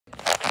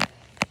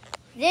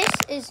This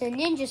is the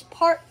Ninjas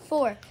Part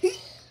 4.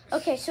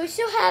 Okay, so we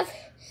still have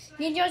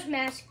Ninja's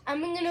mask.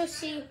 I'm gonna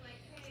see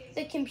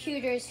the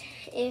computers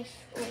if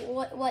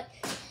what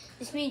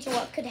this means or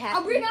what could happen.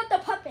 I'll bring out the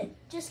puppet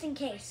just in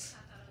case.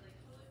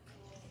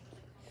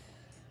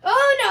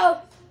 Oh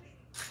no!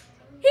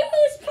 He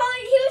was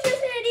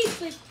just in a deep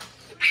sleep.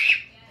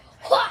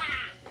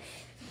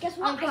 Guess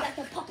what? I got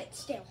the puppet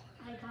still.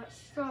 I got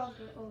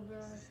stronger over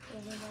there.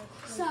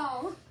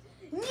 So,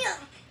 yeah.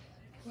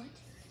 What?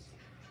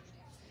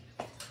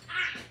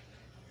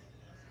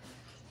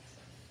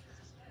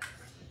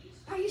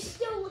 Are you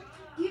still?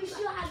 Do you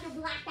still have your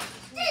black axe?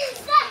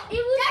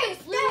 It was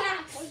the blue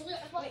axe.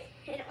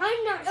 And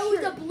I'm not sure. It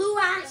was a blue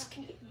axe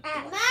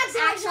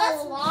axe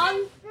all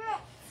along.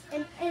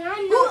 And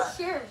I'm not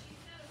sure.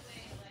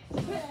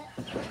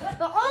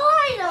 But all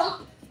I know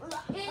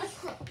is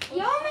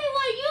the only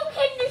way you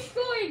can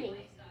destroy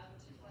me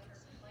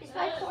is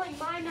by calling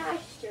my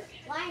master.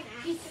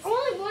 He's the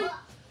only one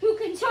who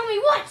can tell me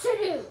what to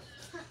do.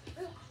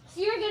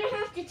 So you're gonna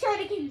have to try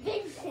to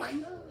convince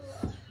him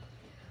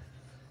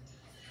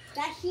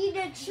that he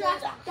did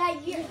trust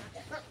that you.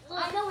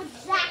 I know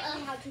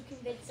exactly how to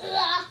convince him.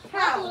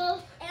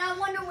 how. And I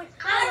wonder when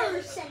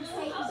our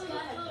sensei is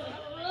gonna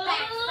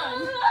back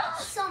from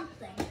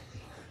something.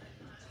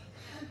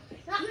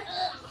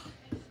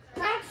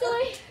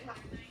 Actually,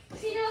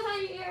 so you know how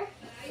your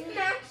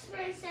Max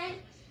friend said,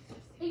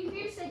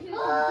 you said he was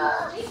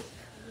in deep sleep?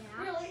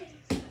 Yeah. Really?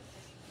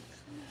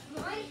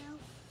 My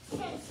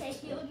sensei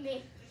healed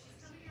me.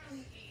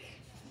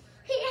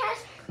 He has.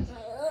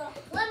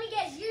 Let me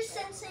guess, your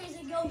sensei is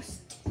a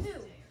ghost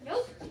too.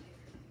 Nope.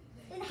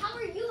 Then how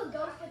are you a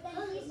ghost, but then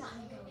he's not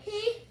a ghost?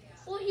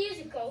 He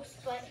is a ghost,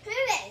 but Who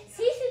is? he's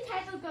the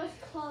type of ghost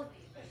called,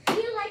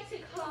 he likes to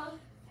call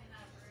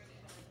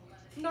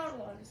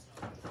normal ones.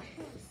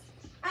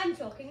 I'm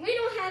joking. We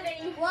don't have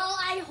any. Well,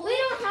 I hope. We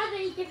don't have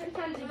any different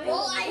kinds of ghosts.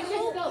 Well, I It's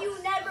just hope ghosts.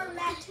 you never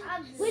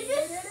met We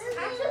just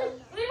actually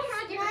we don't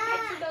have different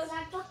types of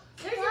ghosts.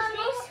 There's just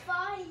ghosts.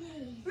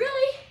 Funny.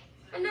 Really?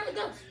 I'm not a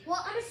ghost.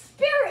 Well, I'm a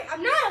spirit.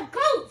 I'm not a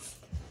ghost.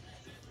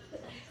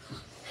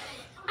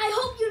 I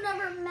hope you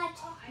never met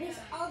this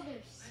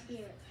other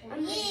spirit.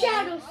 I'm the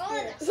shadow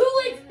spirit. Who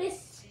is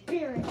this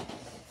spirit?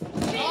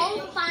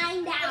 I'll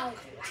find out.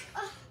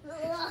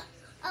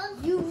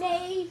 You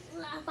may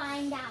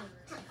find out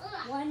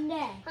one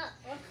day.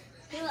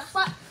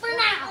 But for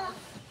now,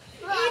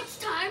 it's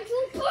time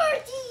to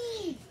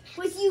party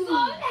with you.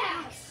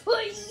 Max.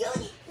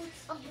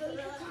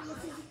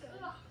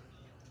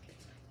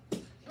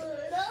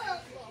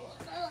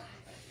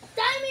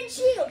 Diamond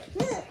shield.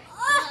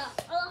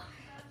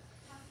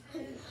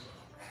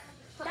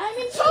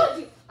 Diamond Told shield.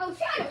 you. Oh,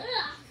 shadow.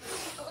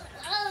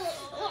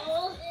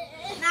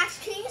 Max,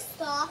 can you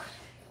stop?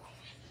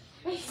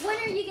 When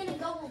are you gonna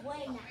go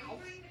away now?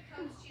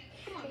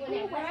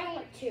 Whenever I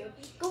want to.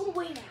 Go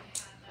away now.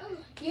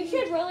 You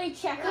should really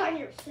check on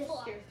your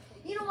sister.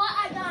 You know what?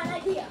 I got an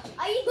idea.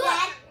 Are you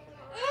dead?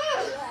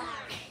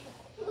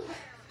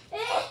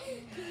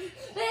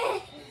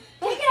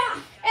 Take it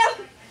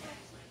off.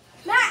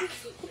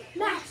 Max.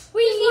 Max.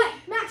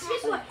 Max,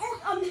 guess what?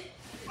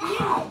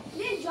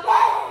 Ninja.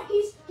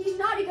 He's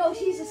not a ghost.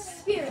 He's a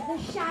spirit. The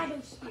shadow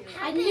spirit.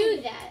 I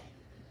knew that.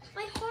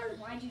 My heart.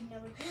 Why'd you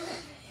never do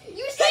it?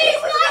 You said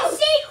he's my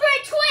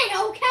secret twin,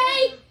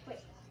 okay? Wait.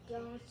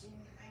 Don't.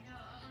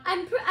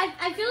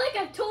 I feel like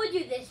I've told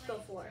you this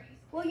before.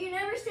 Well, you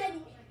never said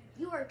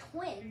you were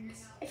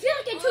twins. I feel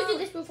like I told you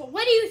this before.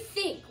 What do you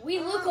think? We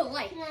look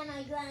alike.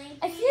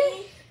 I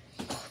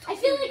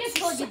feel like I've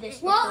told you this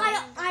before.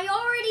 Well, I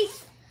already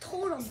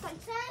told him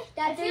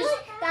that there's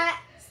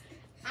that.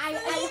 I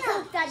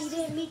hope that he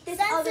didn't meet this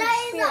other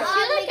spirit.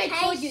 I feel like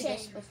I told you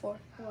this before.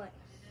 What?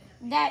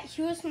 That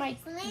he was my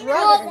brother.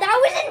 Well,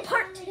 that was in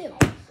part 2.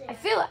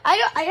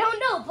 I don't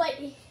know, but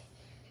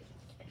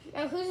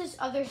now who's this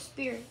other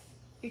spirit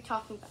you're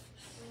talking about?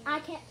 I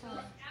can't tell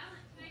him.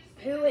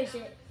 Who is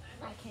it?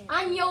 I can't.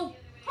 I'm your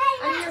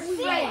Hey, your Max, we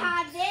friend.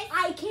 have this.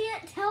 I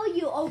can't tell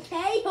you,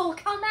 okay? He'll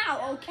come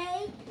out,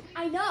 okay?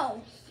 I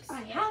know.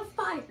 I have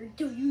fire.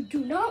 You do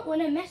not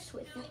want to mess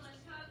with me.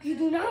 You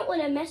do not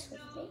want to mess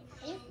with me.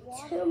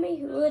 Tell me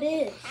who it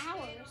is.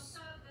 Ours.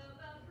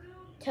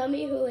 Tell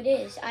me who it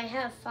is. I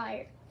have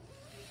fire.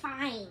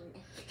 Fine.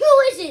 Who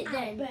is it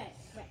then?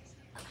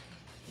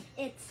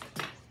 It's.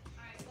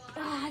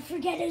 I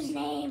forget his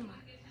name.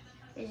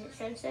 Is it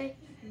Sensei?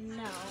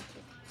 No.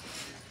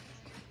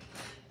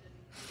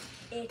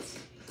 It's.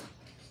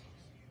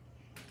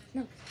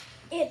 No.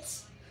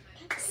 It's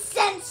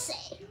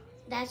Sensei.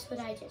 That's what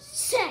I just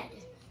said.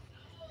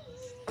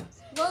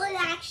 Well, it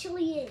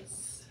actually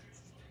is.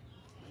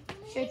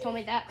 Should have told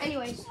me that.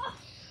 Anyways,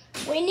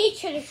 we need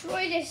to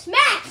destroy this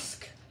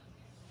mask.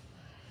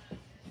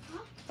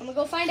 I'm gonna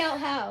go find out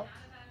how.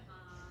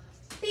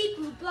 Bleep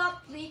bloop blop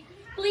bleep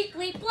bleep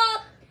bleep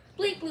blop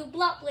bleep bloop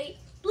blop bleep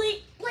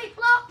bleep bleep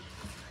blop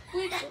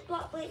bleep bloop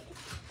blop bleep.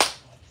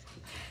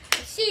 I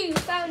see you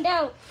found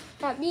out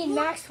that me and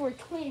Max were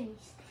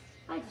twins.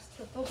 I just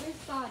took over his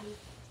body.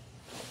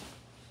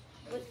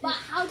 But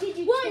how did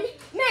you? One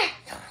man.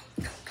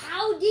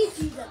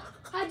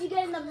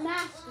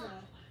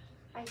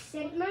 I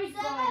sent my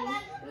body.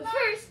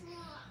 First,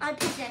 I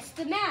possess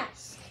the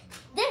mask.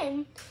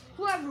 Then,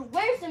 whoever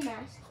wears the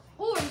mask,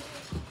 or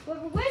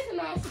whoever wears the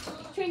mask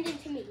is turned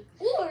into me.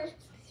 Or,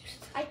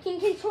 I can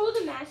control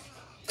the mask,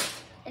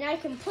 and I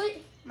can put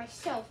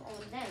myself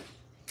on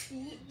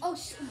them. Oh,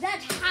 so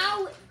that's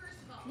how.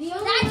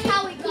 That's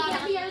how it got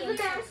out out the of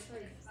the mask.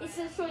 It's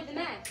to destroy the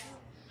mask.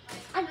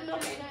 I don't know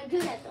if they're gonna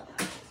do that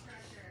though.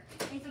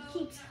 If it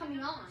keeps coming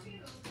on.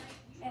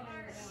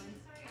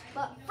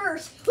 But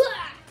first,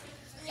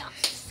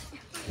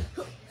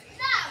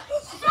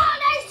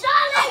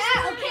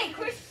 okay,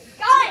 Chris,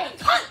 got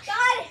it.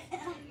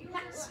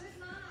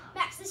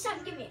 Max, this time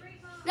give me it.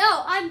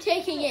 No, I'm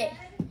taking it.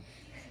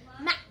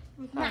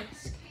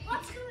 Max,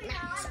 what's going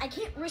on? I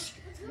can't risk.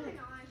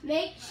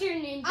 Make sure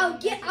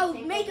ninja. I'll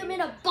make him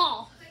in a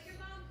ball.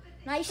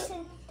 Nice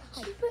and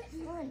tight. Keep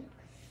it fun.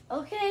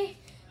 Okay,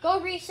 go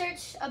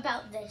research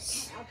about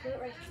this. I'll put it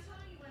right.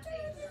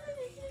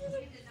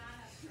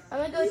 I'm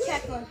gonna go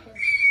check on him.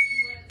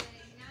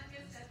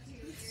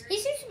 He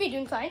seems to be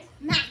doing fine.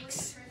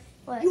 Max,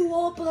 What? you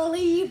won't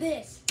believe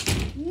this.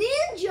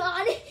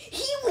 Ninja,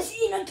 he was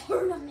in a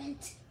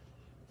tournament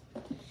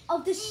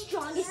of the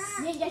strongest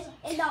ninjas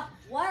in the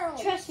world.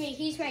 Trust me,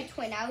 he's my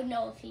twin. I would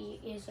know if he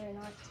is or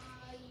not.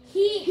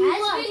 He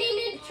has been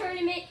in a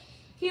tournament.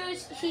 He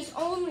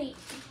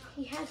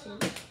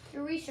hasn't.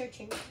 You're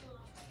researching.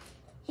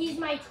 He's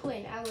my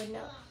twin. I would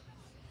know.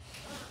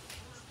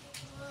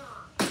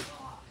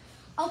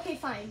 Okay,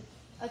 fine.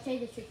 I'll tell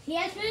you the truth. He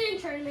has been in a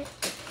tournament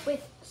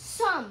with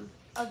some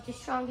of the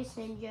strongest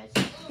ninjas.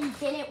 He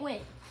didn't win.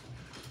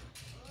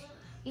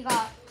 He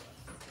got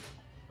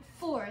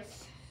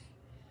 4th,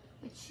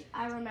 which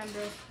I remember.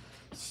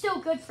 Still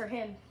good for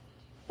him.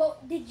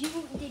 But did you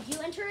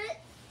enter it?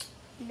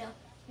 No,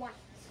 Why?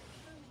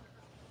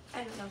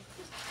 I don't know.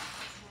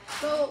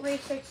 Go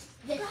research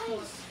this Guys.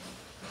 one.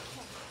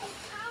 I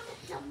found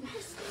the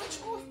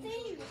magical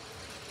thing.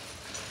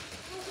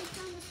 I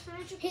found this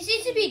magical. He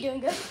seems to be doing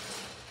good.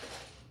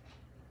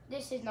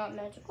 This is not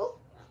magical.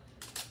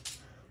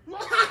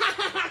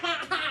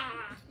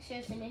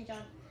 Shows the ninja.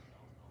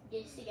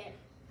 This again.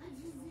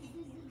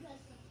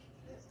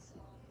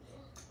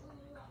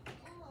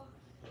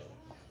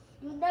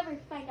 You'll never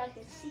find out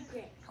the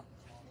secret.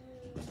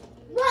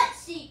 What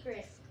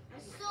secret?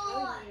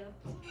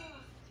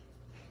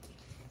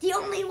 The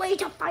only way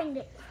to find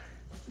it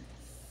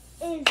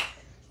is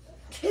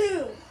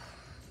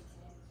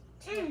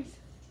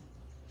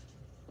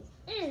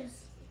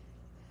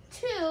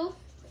to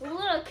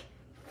look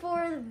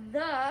for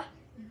the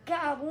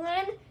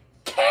Goblin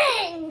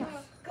King.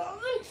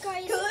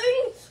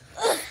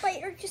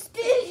 Spider just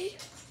did.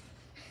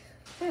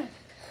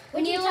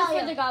 We need to tell look for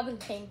you? the Goblin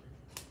King.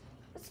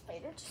 The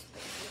spider just.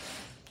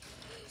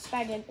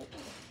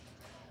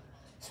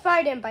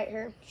 Spider didn't bite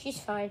her. She's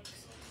fine.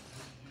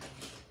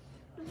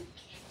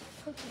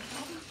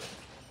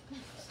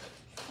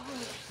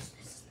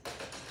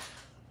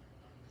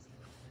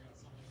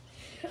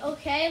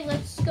 Okay,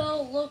 let's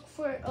go look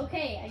for.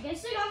 Okay, I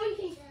guess the Goblin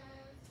King.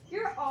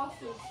 You're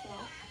awful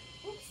stuff.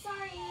 Oops,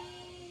 sorry.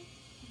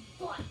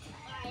 But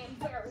I am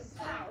very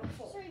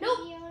powerful. Sorry, Nope.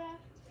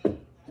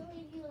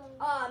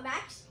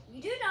 Max,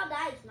 you do know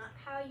that is not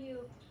how you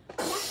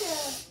have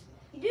to.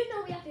 You do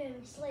know we have to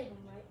enslave him,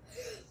 right?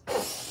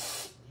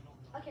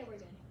 Okay, we're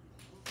good.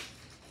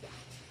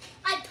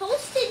 I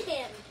toasted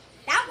him.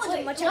 That wasn't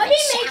Wait, much let of me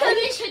a make challenge.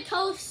 him into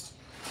toast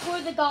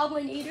for the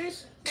Goblin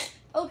Eaters.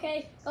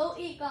 Okay, go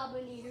eat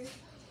Goblin Eaters.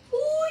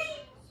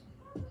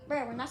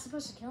 Bro, we're not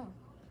supposed to kill him.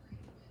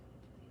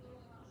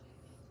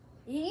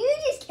 You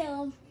just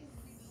kill him.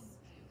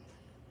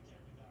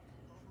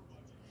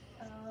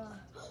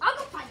 I'll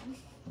go find him.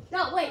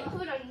 No, wait,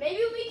 hold on. Maybe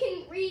we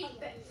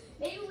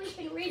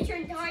can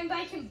return time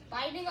by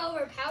combining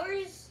our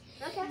powers.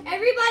 Okay.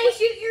 Everybody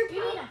shoot your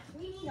power.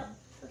 We need him.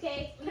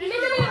 Okay, We put him need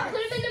in the middle. powers.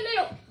 Put him in the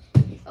middle.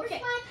 Where's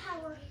Okay, my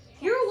power?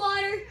 your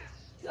water.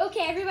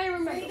 Okay, everybody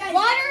remember. You guys-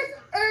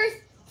 Water,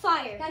 earth,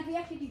 fire. Guys, we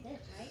have to do this,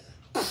 right?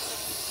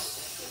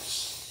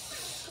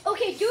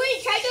 Okay,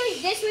 try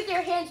doing this with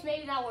your hands.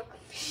 Maybe that'll work.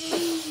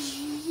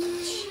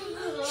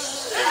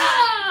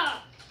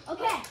 Ah!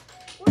 Okay.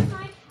 Where's my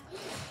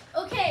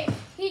power? Okay,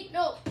 please.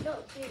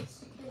 Okay,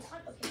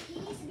 he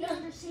needs to be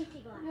under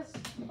safety glass.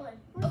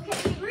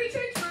 Okay,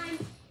 return time.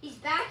 He's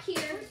back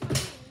here.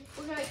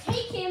 We're gonna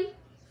take him.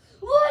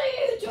 What are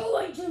you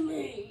doing to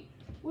me?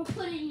 We're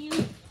putting you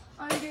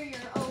under your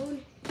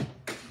own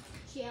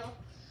jail.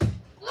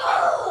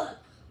 Ugh!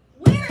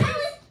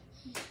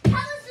 Tell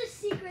us the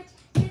secret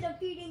to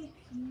defeating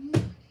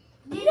Ninja.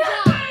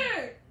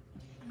 Never!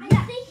 I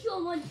think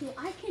you'll want to.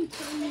 I can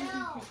turn you into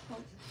toast.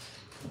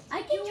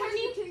 I can turn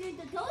you.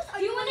 into toast?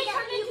 Do you want to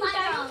turn into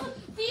Dino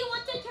Toast? Do you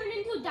want to turn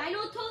into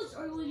Dino Toast,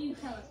 or will you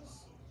tell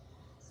us?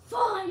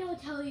 Fine, I'll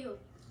tell you.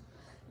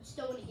 You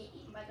still want to get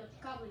eaten by those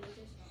Goblin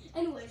Eaters.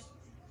 Anyways,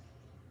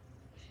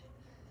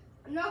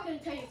 I'm not gonna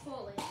tell you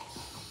fully.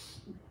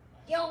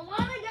 You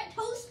want to get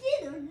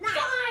toasted or not?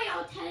 Fine,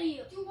 I'll tell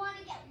you. Do you want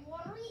to get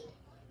watery?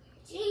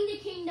 It's in the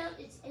kingdom.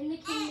 It's in the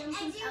kingdom.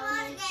 And do you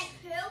want to get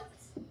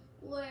pooped?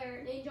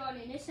 where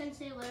Ninja in this sense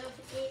they live,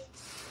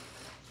 it's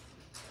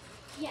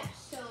yeah.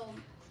 So,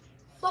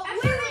 But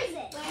where is it?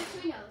 Well,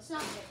 actually, no, it's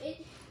not there.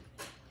 It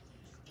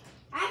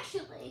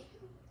actually,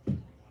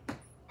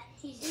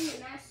 he's in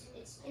the mask.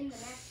 It's in the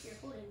mask you're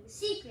holding. The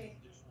secret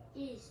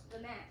is the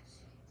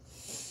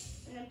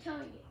mask, and I'm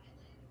telling you.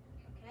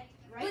 Okay.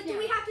 Right But now, do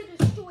we have to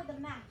destroy the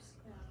mask?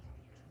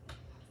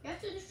 you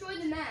have to destroy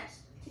the mask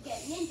to get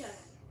Ninja.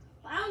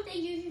 But I don't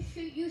think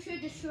you should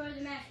destroy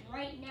the mask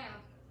right now,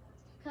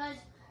 because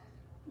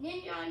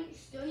Ninja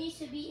still needs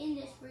to be in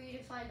this for you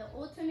to find the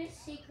ultimate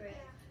secret,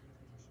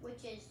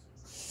 which is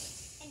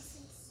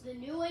the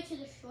new way to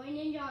destroy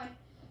Ninja.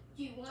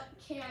 Do you want?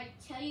 Can I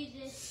tell you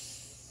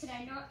this? Can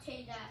I not tell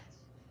you that?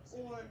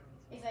 Or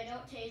if I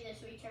don't tell you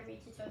this, will you turn me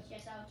to toast?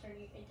 Yes, I'll turn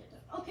you into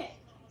toast. Okay.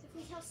 If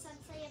we tell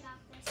Sensei about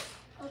this.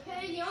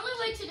 Okay. The only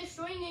way to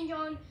destroy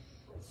Ninja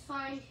is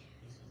find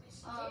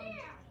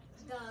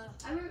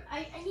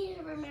I need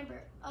to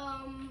remember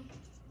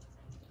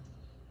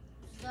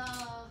the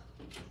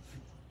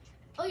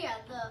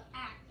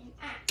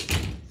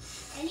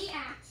axe. Any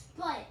axe,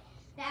 but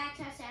the axe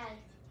has to have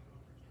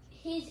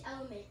his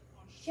element,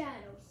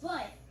 shadow.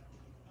 But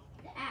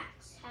the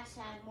axe has to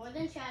have more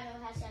than shadow.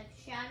 Has to have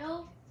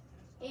shadow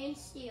and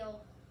steel,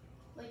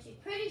 which is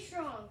pretty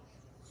strong.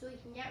 So we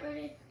can get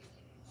rid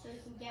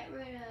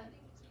of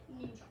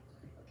Ninja.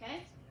 Okay.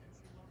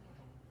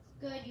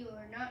 Good. You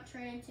are not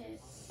turned into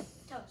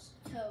toast.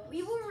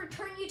 We will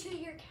return you to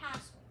your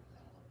castle.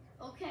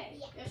 Okay.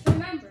 Yeah. Just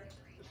remember,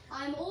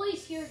 I'm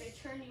always here to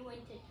turn you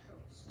into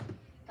toast.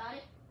 Got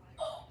it?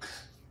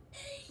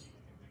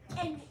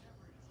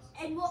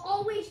 And we'll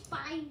always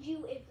find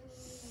you if we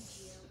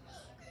need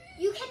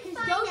you. You can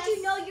find don't us.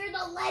 you know you're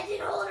the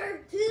legend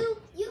holder too?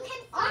 You can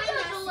I'm find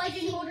not us the legend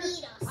if you holder.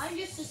 need us. I'm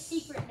just a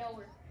secret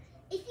knower.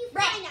 If you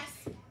Right. find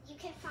us, you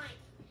can find.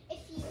 If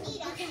you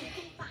need us, you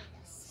can find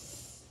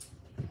us.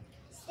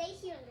 Stay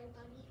here, little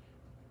bunny.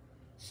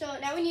 So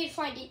now we need to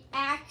find the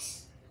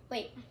axe.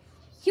 Wait,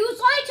 he was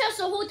lying to us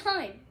the whole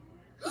time.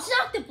 It's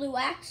not the blue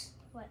axe.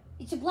 What?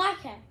 It's a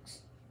black axe.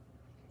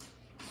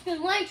 He's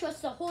been lying to us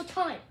the whole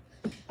time.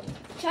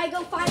 Should I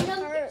go find them?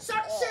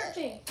 Start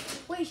searching.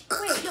 Wait,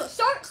 no,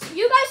 start.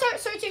 You guys start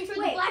searching for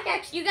the Wait. black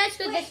axe. You guys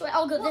go this way.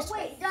 I'll go this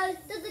way.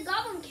 Wait, does the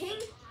Goblin King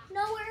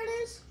know where it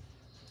is?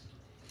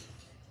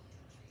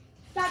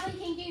 Goblin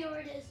King, do you know where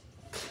it is?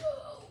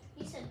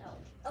 He said no.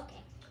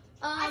 Okay.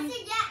 I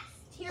said yes.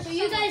 Here So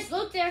you guys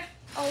look there.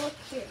 I'll look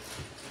here.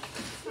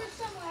 here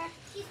somewhere.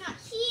 He's not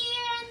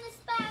here in this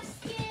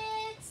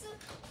basket.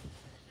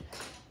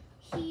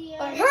 Here.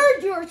 I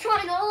heard you were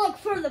trying to look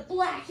for the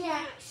black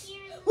axe. Here.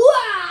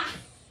 Wah!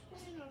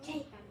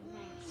 Take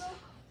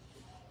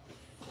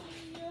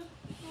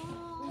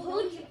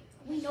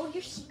We know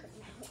your secret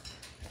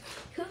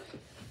now.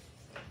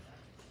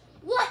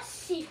 What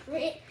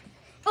secret?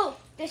 Oh,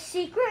 the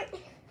secret?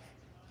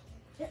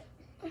 What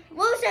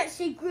was that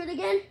secret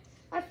again?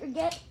 I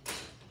forget.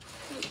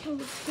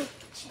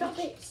 Stop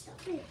it. Stop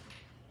it.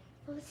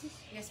 What was this?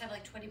 You guys have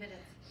like 20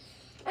 minutes.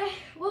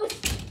 What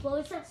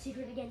was that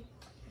secret again?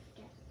 I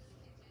forget.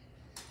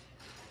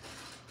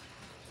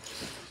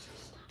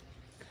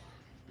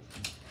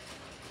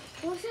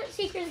 What was that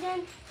secret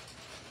again?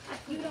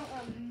 You don't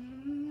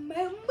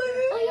remember?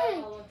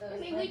 Oh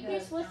yeah. My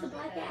weakness was the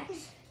black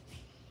axe.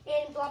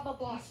 And blah blah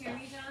blah. You hear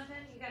me, Jonathan?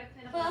 You gotta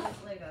clean up all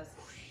those Legos.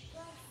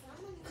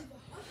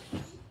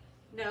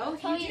 No,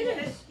 Oh, you yeah.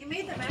 did it. You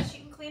made the mess.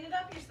 You can clean it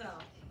up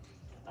yourself.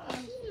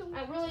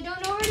 I really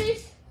don't know where it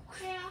is.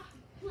 Yeah.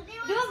 You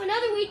have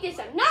another weakness.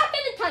 I'm not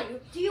gonna tell you.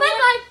 Do you Bye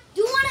want?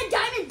 Do you want a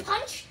diamond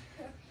punch?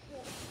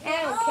 bye. I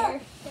don't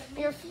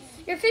care.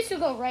 Your fist will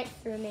go right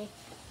through me.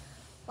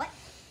 What?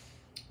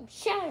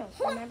 Shadow.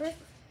 Remember?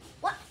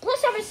 What?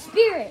 Plus I'm a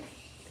spirit.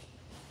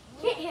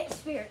 Can't hit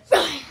spirits.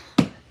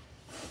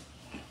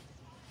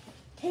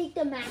 Take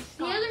the mask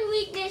The off. other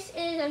weakness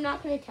is I'm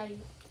not gonna tell you.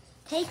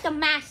 Take the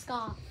mask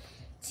off.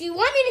 Do you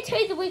want me to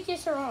tell you the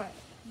weakness or not?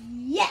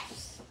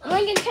 Yes. I'm not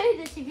gonna tell you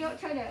this if you don't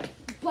try to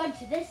budge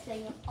this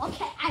thing.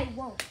 Okay, I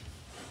won't.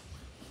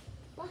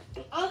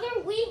 The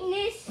other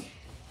weakness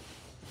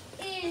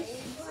is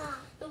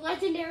the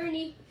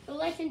legendary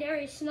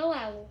snow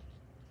owl.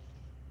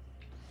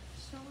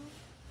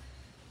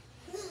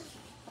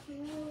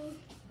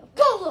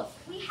 Go look.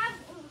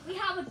 We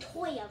have a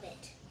toy of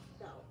it,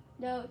 though.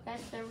 No,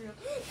 that's the real.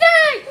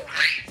 Dang!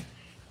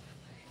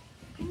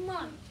 Come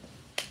on.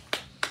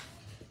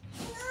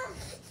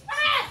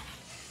 Ah!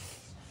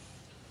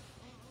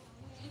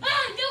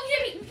 Ah! Don't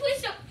hit me!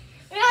 Please don't!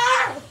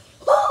 Ah!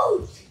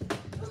 Hold!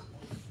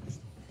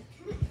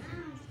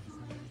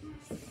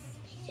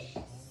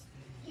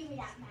 Give me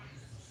that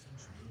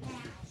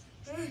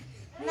mask.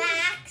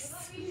 Max.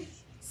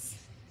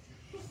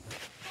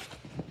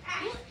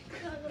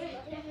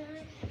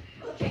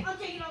 Okay, I'll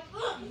take it off.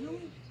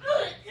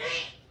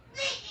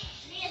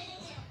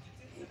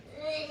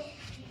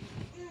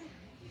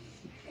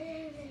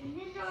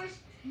 Ninja's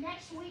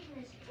next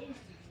weakness is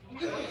an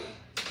owl.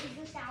 Is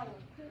this owl?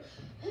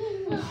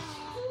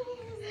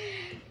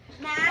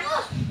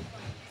 Max.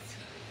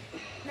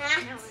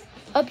 Max.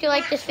 Hope you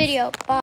like this video. Bye.